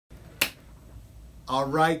All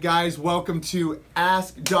right, guys, welcome to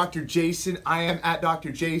Ask Dr. Jason. I am at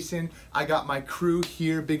Dr. Jason. I got my crew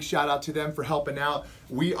here. Big shout out to them for helping out.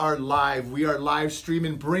 We are live. We are live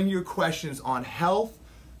streaming. Bring your questions on health,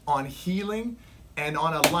 on healing, and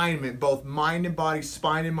on alignment, both mind and body,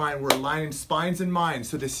 spine and mind. We're aligning spines and minds.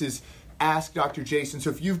 So this is Ask Dr. Jason.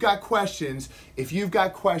 So if you've got questions,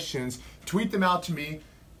 tweet them out to me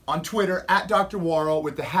on Twitter at Dr. Warrell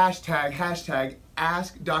with the hashtag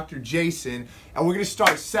Ask Dr. Jason. And we're going to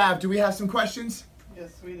start. Sav, do we have some questions?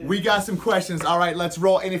 Yes, we do. We got some questions. All right, let's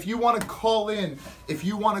roll. And if you want to call in,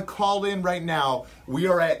 right now, we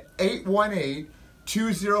are at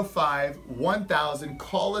 818-205-1000.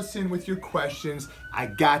 Call us in with your questions. I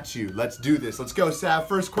got you. Let's do this. Let's go, Sav.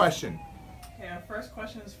 First question. Okay, our first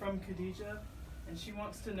question is from Khadija, and she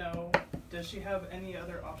wants to know, does she have any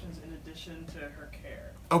other options in addition to her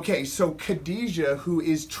care? Okay, so Khadija, who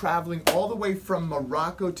is traveling all the way from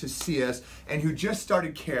Morocco to see us and who just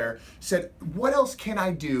started care, said, what else can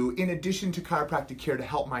I do in addition to chiropractic care to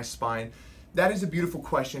help my spine? That is a beautiful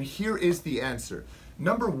question. Here is the answer.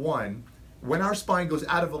 Number one, when our spine goes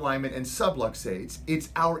out of alignment and subluxates, it's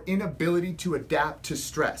our inability to adapt to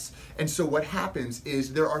stress. And so what happens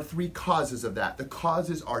is there are three causes of that. The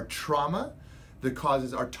causes are trauma, the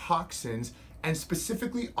causes are toxins, and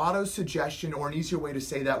specifically autosuggestion, or an easier way to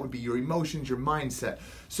say that would be your emotions, your mindset.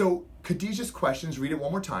 So Khadijah's questions, read it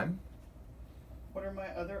one more time. What are my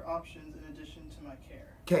other options in addition to my care?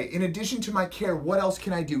 Okay, in addition to my care, what else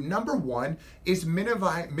can I do? Number one is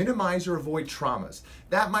minimize or avoid traumas.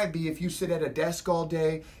 That might be if you sit at a desk all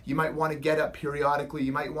day, you might want to get up periodically,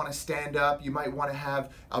 you might want to stand up, you might want to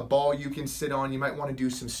have a ball you can sit on, you might want to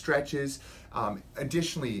do some stretches.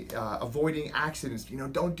 Additionally, avoiding accidents.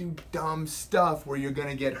 Don't do dumb stuff where you're going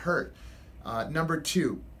to get hurt. Number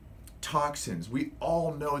two, toxins. We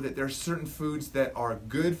all know that there's certain foods that are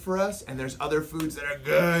good for us and there's other foods that are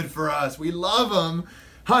good for us. We love them.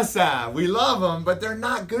 Hassan, we love them, but they're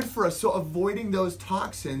not good for us. So avoiding those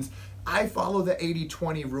toxins, I follow the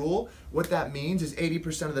 80-20 rule. What that means is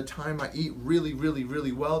 80% of the time I eat really, really,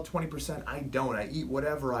 really well. 20% I don't. I eat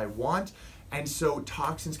whatever I want. And so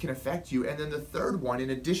toxins can affect you. And then the third one,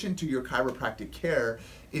 in addition to your chiropractic care,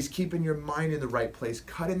 is keeping your mind in the right place,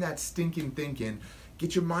 cutting that stinking thinking.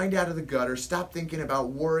 Get your mind out of the gutter. Stop thinking about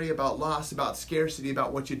worry, about loss, about scarcity,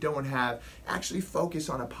 about what you don't have. Actually focus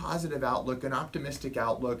on a positive outlook, an optimistic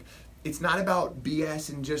outlook. It's not about BS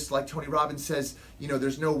and just like Tony Robbins says,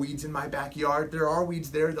 there's no weeds in my backyard. There are weeds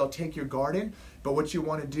there. They'll take your garden. But what you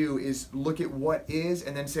want to do is look at what is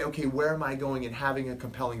and then say, okay, where am I going, and having a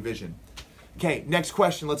compelling vision. Okay, next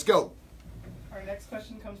question. Let's go. Our next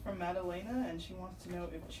question comes from Madalena, and she wants to know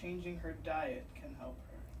if changing her diet can help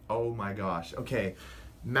her. Oh my gosh. Okay,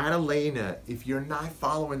 Madalena, if you're not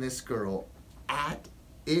following this girl, at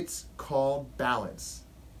It's Called Balance.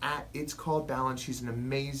 At It's Called Balance. She's an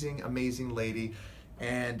amazing, amazing lady.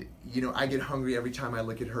 And, I get hungry every time I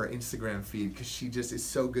look at her Instagram feed because she just is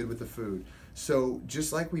so good with the food. So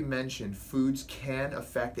just like we mentioned, foods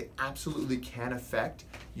it absolutely can affect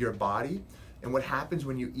your body. And what happens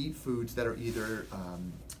when you eat foods that are either,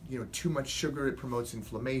 too much sugar, it promotes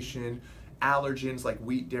inflammation. Allergens like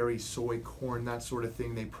wheat, dairy, soy, corn, that sort of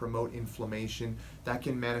thing, they promote inflammation. That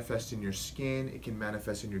can manifest in your skin, it can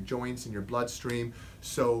manifest in your joints, in your bloodstream.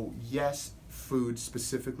 So yes, foods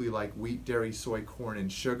specifically like wheat, dairy, soy, corn,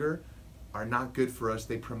 and sugar are not good for us.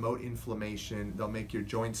 They promote inflammation. They'll make your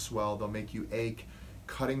joints swell. They'll make you ache.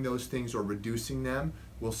 Cutting those things or reducing them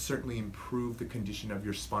will certainly improve the condition of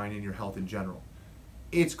your spine and your health in general.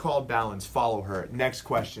 It's Called Balance. Follow her. Next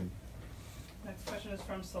question. Next question is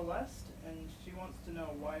from Celeste, and she wants to know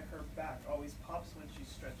why her back always pops when she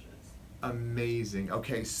stretches. Amazing.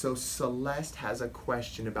 Okay, so Celeste has a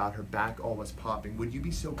question about her back always popping. Would you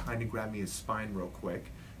be so kind to grab me a spine real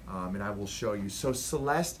quick? And I will show you. So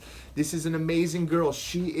Celeste, this is an amazing girl.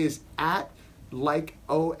 She is at like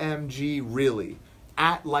OMG really.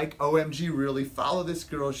 At like OMG really. Follow this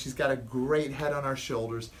girl. She's got a great head on our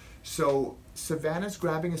shoulders. So Savannah's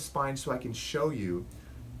grabbing a spine so I can show you.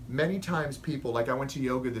 Many times people, like I went to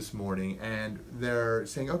yoga this morning and they're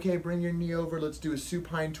saying, okay, bring your knee over, let's do a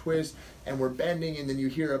supine twist, and we're bending, and then you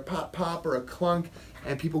hear a pop pop or a clunk,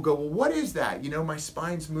 and people go, well, what is that? My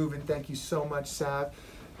spine's moving. Thank you so much, Sav.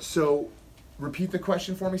 So repeat the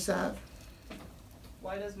question for me, Sav.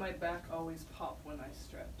 Why does my back always pop when I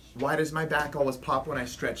stretch? Why does my back always pop when I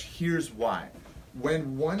stretch? Here's why.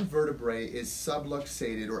 When one vertebrae is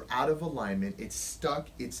subluxated or out of alignment, it's stuck,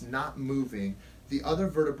 it's not moving, the other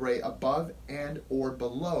vertebrae above and or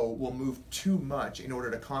below will move too much in order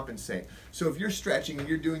to compensate. So if you're stretching and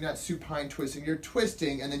you're doing that supine twist and you're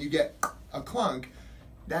twisting and then you get a clunk,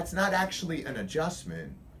 That's not actually an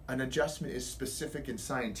adjustment. An adjustment is specific and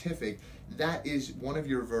scientific. That is one of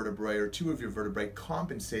your vertebrae or two of your vertebrae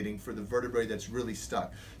compensating for the vertebrae that's really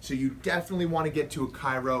stuck. So you definitely want to get to a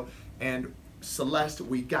chiro. And Celeste,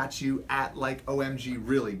 we got you at like OMG,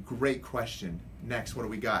 really great question. Next, what do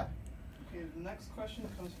we got? Okay, the next question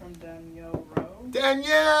comes from Danielle Rowe.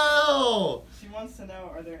 Danielle! She wants to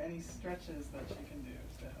know, are there any stretches that she can do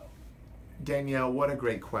to help? Danielle, what a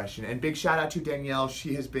great question. And big shout out to Danielle.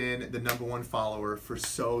 She has been the #1 follower for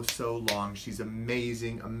so long. She's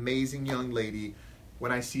amazing, amazing young lady.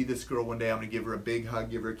 When I see this girl one day, I'm going to give her a big hug,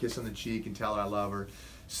 give her a kiss on the cheek, and tell her I love her.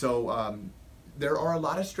 So there are a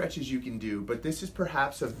lot of stretches you can do, but this is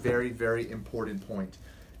perhaps a very important point.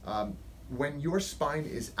 When your spine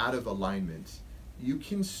is out of alignment, you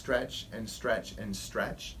can stretch and stretch and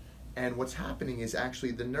stretch. And what's happening is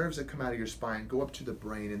actually the nerves that come out of your spine go up to the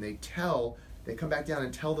brain, and they come back down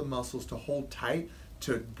and tell the muscles to hold tight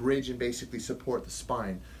to bridge and basically support the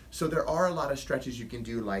spine. So there are a lot of stretches you can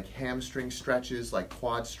do, like hamstring stretches, like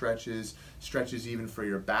quad stretches, stretches even for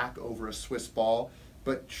your back over a Swiss ball.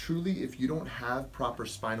 But truly, if you don't have proper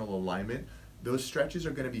spinal alignment, those stretches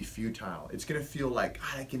are going to be futile. It's going to feel like,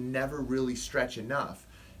 I can never really stretch enough.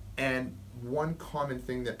 And one common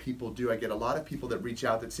thing that people do, I get a lot of people that reach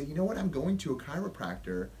out that say, you know what, I'm going to a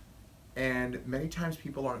chiropractor, and many times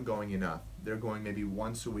people aren't going enough. They're going maybe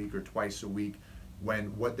once a week or twice a week,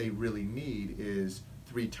 when what they really need is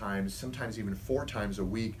 3 times, sometimes even 4 times a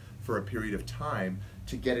week for a period of time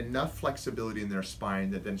to get enough flexibility in their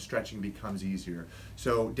spine that then stretching becomes easier.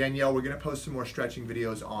 So Danielle, we're going to post some more stretching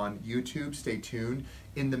videos on YouTube. Stay tuned.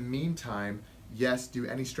 In the meantime, yes, do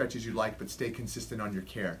any stretches you like, but stay consistent on your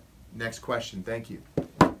care. Next question. Thank you.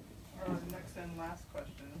 Our next and last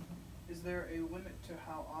question. Is there a limit to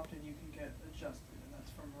how often you can get adjusted? And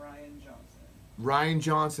that's from Ryan Johnson. Ryan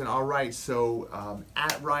Johnson. All right. So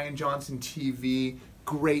at Ryan Johnson TV,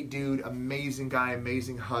 great dude, amazing guy,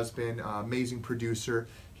 amazing husband, amazing producer.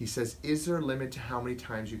 He says, is there a limit to how many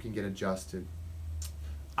times you can get adjusted?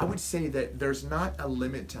 I would say that there's not a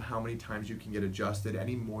limit to how many times you can get adjusted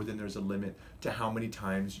any more than there's a limit to how many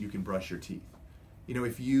times you can brush your teeth. You know,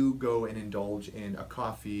 if you go and indulge in a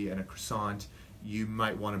coffee and a croissant, you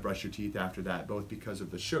might want to brush your teeth after that, both because of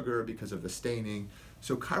the sugar, because of the staining.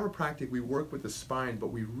 So chiropractic, we work with the spine, but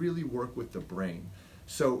we really work with the brain.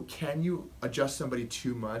 So can you adjust somebody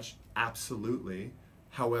too much? Absolutely.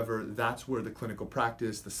 However, that's where the clinical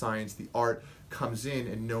practice, the science, the art comes in,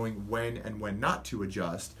 and knowing when and when not to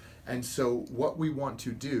adjust. And so what we want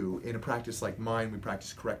to do in a practice like mine, we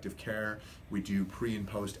practice corrective care, we do pre and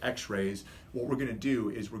post x-rays. What we're going to do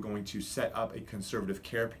is we're going to set up a conservative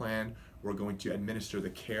care plan. We're going to administer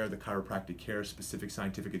the care, the chiropractic care, specific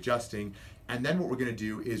scientific adjusting. And then what we're going to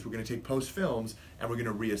do is we're going to take post films and we're going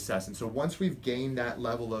to reassess. And so once we've gained that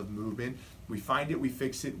level of movement, we find it, we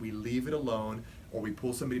fix it, we leave it alone, or we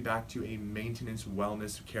pull somebody back to a maintenance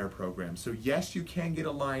wellness care program. So yes, you can get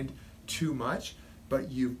aligned too much,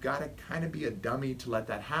 but you've got to kind of be a dummy to let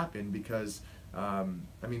that happen, because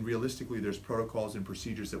I mean, realistically, there's protocols and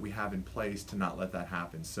procedures that we have in place to not let that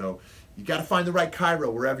happen. So you got to find the right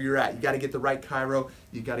chiro wherever you're at. You got to get the right chiro.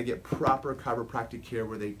 You got to get proper chiropractic care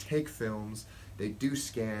where they take films, they do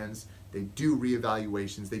scans, they do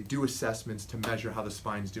reevaluations, they do assessments to measure how the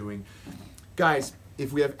spine's doing. Guys,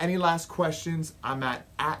 if we have any last questions, I'm at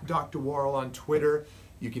Dr. Worrell on Twitter.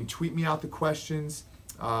 You can tweet me out the questions.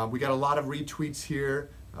 We got a lot of retweets here.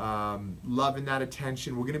 Loving that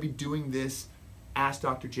attention. We're going to be doing this Ask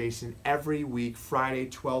Dr. Jason every week, Friday,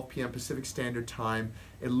 12 p.m. Pacific Standard Time.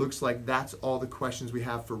 It looks like that's all the questions we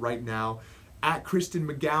have for right now. At Kristen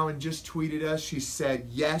McGowan just tweeted us. She said,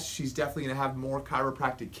 yes, she's definitely going to have more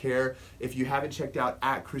chiropractic care. If you haven't checked out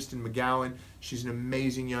at Kristen McGowan, she's an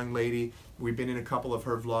amazing young lady. We've been in a couple of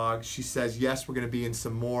her vlogs. She says, yes, we're going to be in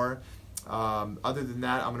some more. Other than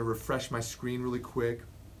that, I'm going to refresh my screen really quick.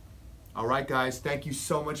 All right, guys, thank you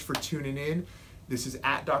so much for tuning in. This is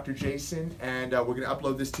at Dr. Jason, and we're going to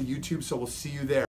upload this to YouTube, so we'll see you there.